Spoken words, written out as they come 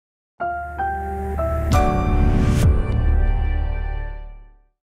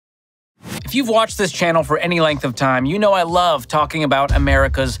If you've watched this channel for any length of time, you know I love talking about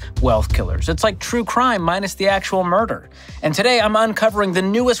America's wealth killers. It's like true crime minus the actual murder. And today I'm uncovering the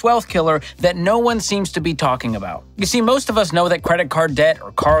newest wealth killer that no one seems to be talking about. You see, most of us know that credit card debt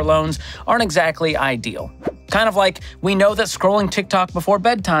or car loans aren't exactly ideal. Kind of like we know that scrolling TikTok before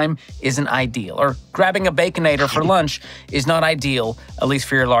bedtime isn't ideal, or grabbing a Baconator for lunch is not ideal, at least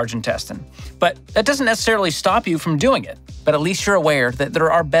for your large intestine. But that doesn't necessarily stop you from doing it. But at least you're aware that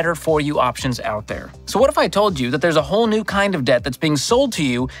there are better for you options out there. So what if I told you that there's a whole new kind of debt that's being sold to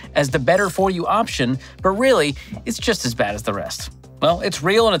you as the better for you option, but really, it's just as bad as the rest? Well, it's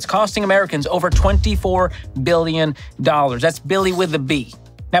real and it's costing Americans over $24 billion. That's Billy with a B.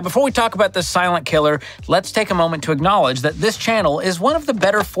 Now, before we talk about this silent killer, let's take a moment to acknowledge that this channel is one of the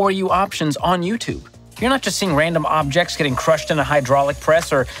better for you options on YouTube. You're not just seeing random objects getting crushed in a hydraulic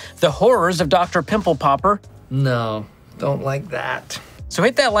press or the horrors of Dr. Pimple Popper. No, don't like that. So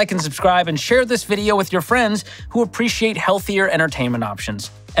hit that like and subscribe and share this video with your friends who appreciate healthier entertainment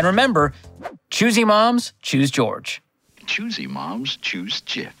options. And remember, choosy moms, choose George. Choosy moms, choose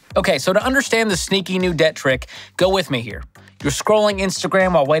Jif. Okay, so to understand the sneaky new debt trick, go with me here. You're scrolling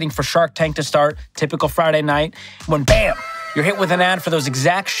Instagram while waiting for Shark Tank to start, typical Friday night, when bam, you're hit with an ad for those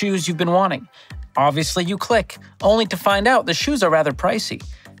exact shoes you've been wanting. Obviously, you click, only to find out the shoes are rather pricey.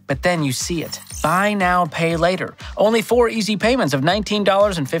 But then you see it. Buy now, pay later. Only 4 easy payments of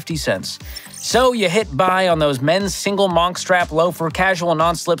 $19.50. So you hit buy on those men's single monk strap loafer casual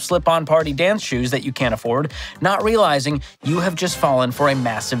non-slip slip-on party dance shoes that you can't afford, not realizing you have just fallen for a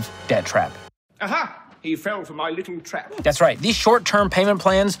massive debt trap. Aha! He fell for my little trap. That's right. These short-term payment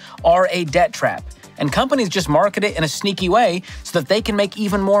plans are a debt trap. And companies just market it in a sneaky way so that they can make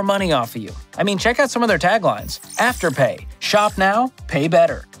even more money off of you. I mean, check out some of their taglines. Afterpay. Shop now, pay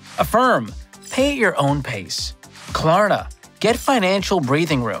better. Affirm. Pay at your own pace. Klarna. Get financial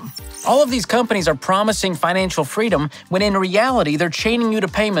breathing room. All of these companies are promising financial freedom when in reality they're chaining you to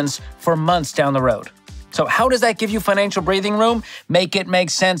payments for months down the road. So how does that give you financial breathing room? Make it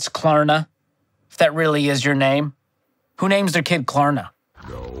make sense, Klarna. If that really is your name. Who names their kid Klarna?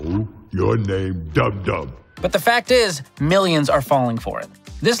 No, your name Dum Dum. But the fact is, millions are falling for it.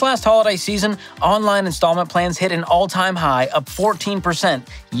 This last holiday season, online installment plans hit an all-time high, up 14%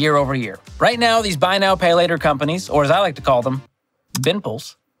 year over year. Right now, these buy now, pay later companies, or as I like to call them,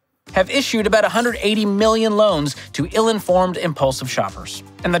 BINPLs, have issued about 180 million loans to ill-informed, impulsive shoppers.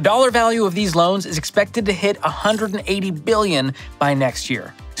 And the dollar value of these loans is expected to hit $180 billion by next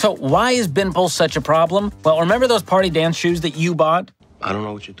year. So why is BINPL such a problem? Well, remember those party dance shoes that you bought? I don't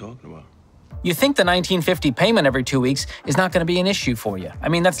know what you're talking about. You think the $19.50 payment every 2 weeks is not going to be an issue for you. I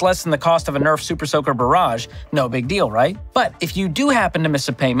mean, that's less than the cost of a Nerf Super Soaker Barrage. No big deal, right? But if you do happen to miss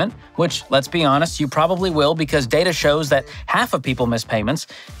a payment, which, let's be honest, you probably will because data shows that half of people miss payments,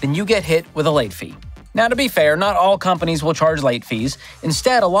 then you get hit with a late fee. Now, to be fair, not all companies will charge late fees.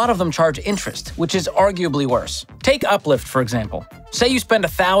 Instead, a lot of them charge interest, which is arguably worse. Take Uplift, for example. Say you spend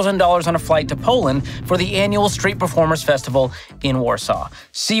 $1,000 on a flight to Poland for the annual Street Performers Festival in Warsaw.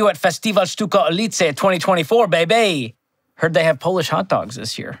 See you at Festival Sztuka Ulicy 2024, baby! Heard they have Polish hot dogs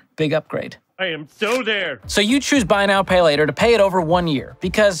this year. Big upgrade. I am so there. So you choose buy now, pay later to pay it over 1 year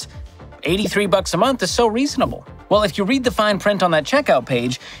because $83 a month is so reasonable. Well, if you read the fine print on that checkout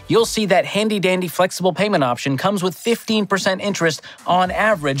page, you'll see that handy-dandy flexible payment option comes with 15% interest on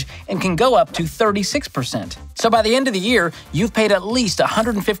average and can go up to 36%. So by the end of the year, you've paid at least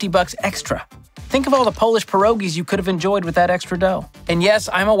 $150 extra. Think of all the Polish pierogies you could have enjoyed with that extra dough. And yes,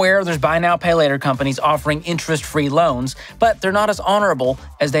 I'm aware there's buy now, pay later companies offering interest-free loans, but they're not as honorable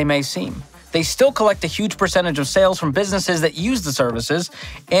as they may seem. They still collect a huge percentage of sales from businesses that use the services,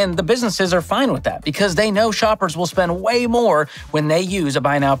 and the businesses are fine with that because they know shoppers will spend way more when they use a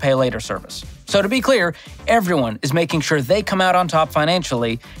buy now, pay later service. So to be clear, everyone is making sure they come out on top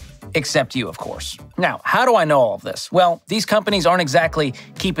financially, except you, of course. Now, how do I know all of this? Well, these companies aren't exactly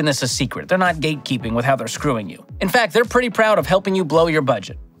keeping this a secret. They're not gatekeeping with how they're screwing you. In fact, they're pretty proud of helping you blow your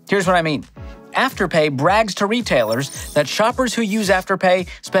budget. Here's what I mean. Afterpay brags to retailers that shoppers who use Afterpay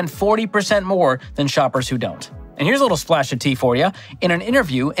spend 40% more than shoppers who don't. And here's a little splash of tea for you. In an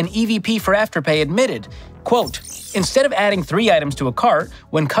interview, an EVP for Afterpay admitted, quote, "Instead of adding 3 items to a cart,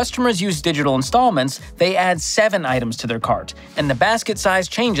 when customers use digital installments, they add 7 items to their cart, and the basket size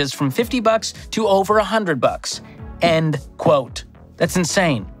changes from $50 to over $100. End quote. That's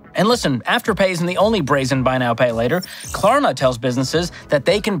insane. And listen, Afterpay isn't the only brazen buy now, pay later. Klarna tells businesses that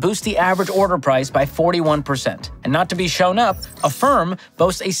they can boost the average order price by 41%. And not to be shown up, Affirm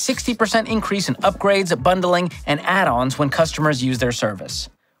boasts a 60% increase in upgrades, bundling, and add-ons when customers use their service.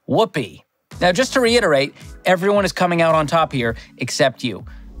 Whoopee. Now, just to reiterate, everyone is coming out on top here except you.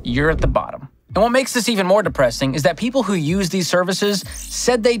 you're at the bottom. And what makes this even more depressing is that people who use these services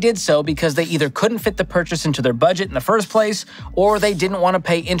said they did so because they either couldn't fit the purchase into their budget in the first place, or they didn't want to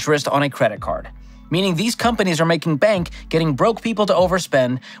pay interest on a credit card. Meaning these companies are making bank getting broke people to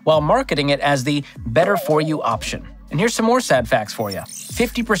overspend while marketing it as the better for you option. And here's some more sad facts for you.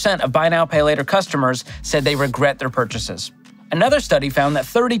 50% of Buy Now Pay Later customers said they regret their purchases. Another study found that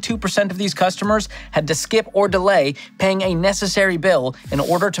 32% of these customers had to skip or delay paying a necessary bill in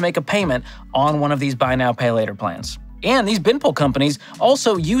order to make a payment on one of these Buy Now Pay Later plans. And these bin pull companies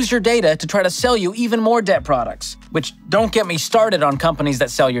also use your data to try to sell you even more debt products, which don't get me started on companies that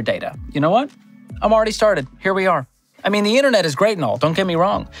sell your data. You know what? I'm already started. Here we are. I mean, the internet is great and all, don't get me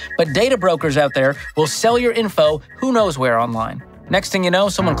wrong, but data brokers out there will sell your info who knows where online. Next thing you know,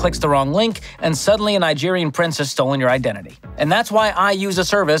 someone clicks the wrong link, and suddenly a Nigerian prince has stolen your identity. And that's why I use a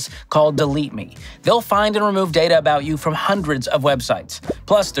service called Delete Me. They'll find and remove data about you from hundreds of websites.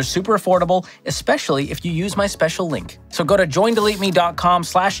 Plus, they're super affordable, especially if you use my special link. So go to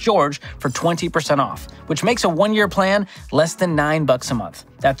joindeleteme.com/George for 20% off, which makes a 1-year plan less than $9 a month.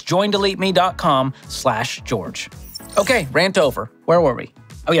 That's joindeleteme.com/George. Okay, rant over. Where were we?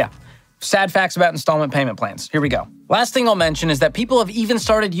 Oh yeah, sad facts about installment payment plans. Here we go. Last thing I'll mention is that people have even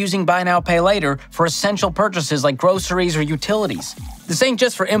started using Buy Now Pay Later for essential purchases like groceries or utilities. This ain't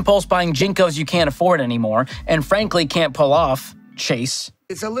just for impulse buying jinkos you can't afford anymore, and frankly can't pull off. Chase.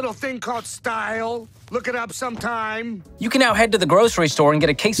 It's a little thing called style. Look it up sometime. You can now head to the grocery store and get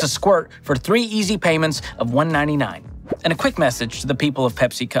a case of Squirt for 3 easy payments of $1.99. And a quick message to the people of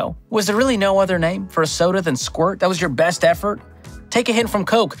PepsiCo. Was there really no other name for a soda than Squirt? That was your best effort? Take a hint from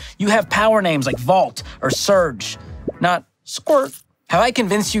Coke. You have power names like Vault or Surge, not Squirt. Have I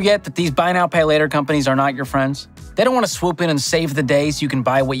convinced you yet that these Buy Now Pay Later companies are not your friends? They don't want to swoop in and save the day so you can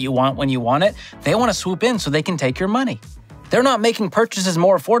buy what you want when you want it. They want to swoop in so they can take your money. They're not making purchases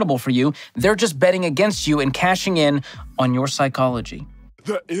more affordable for you. They're just betting against you and cashing in on your psychology.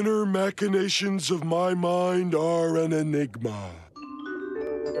 The inner machinations of my mind are an enigma.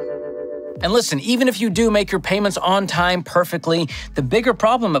 And listen, even if you do make your payments on time perfectly, the bigger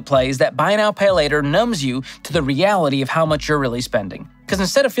problem at play is that Buy Now Pay Later numbs you to the reality of how much you're really spending. Because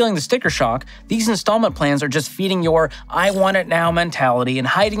instead of feeling the sticker shock, these installment plans are just feeding your I want it now mentality and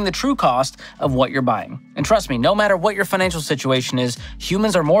hiding the true cost of what you're buying. And trust me, no matter what your financial situation is,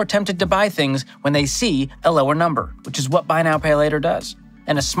 humans are more tempted to buy things when they see a lower number, which is what Buy Now Pay Later does.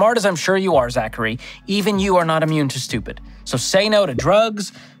 And as smart as I'm sure you are, Zachary, even you are not immune to stupid. So say no to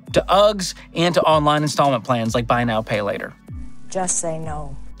drugs, to Uggs, and to online installment plans like Buy Now Pay Later. Just say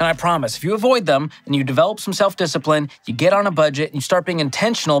no. And I promise, if you avoid them and you develop some self-discipline, you get on a budget, and you start being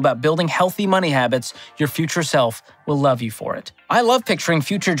intentional about building healthy money habits, your future self will love you for it. I love picturing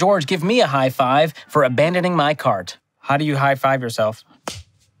future George give me a high five for abandoning my cart. How do you high five yourself?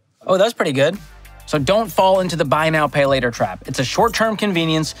 Oh, that's pretty good. So don't fall into the Buy Now Pay Later trap. It's a short-term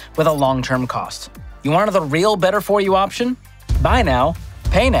convenience with a long-term cost. You want the real better for you option? Buy now,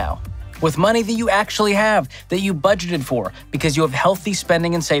 pay now. With money that you actually have, that you budgeted for, because you have healthy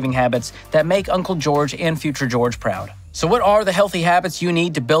spending and saving habits that make Uncle George and future George proud. So what are the healthy habits you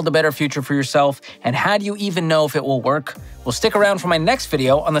need to build a better future for yourself, and how do you even know if it will work? Well, stick around for my next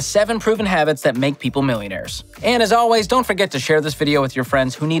video on the 7 proven habits that make people millionaires. And as always, don't forget to share this video with your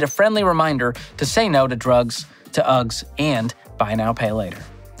friends who need a friendly reminder to say no to drugs, to Uggs, and Buy Now Pay Later.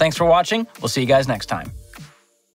 Thanks for watching. We'll see you guys next time.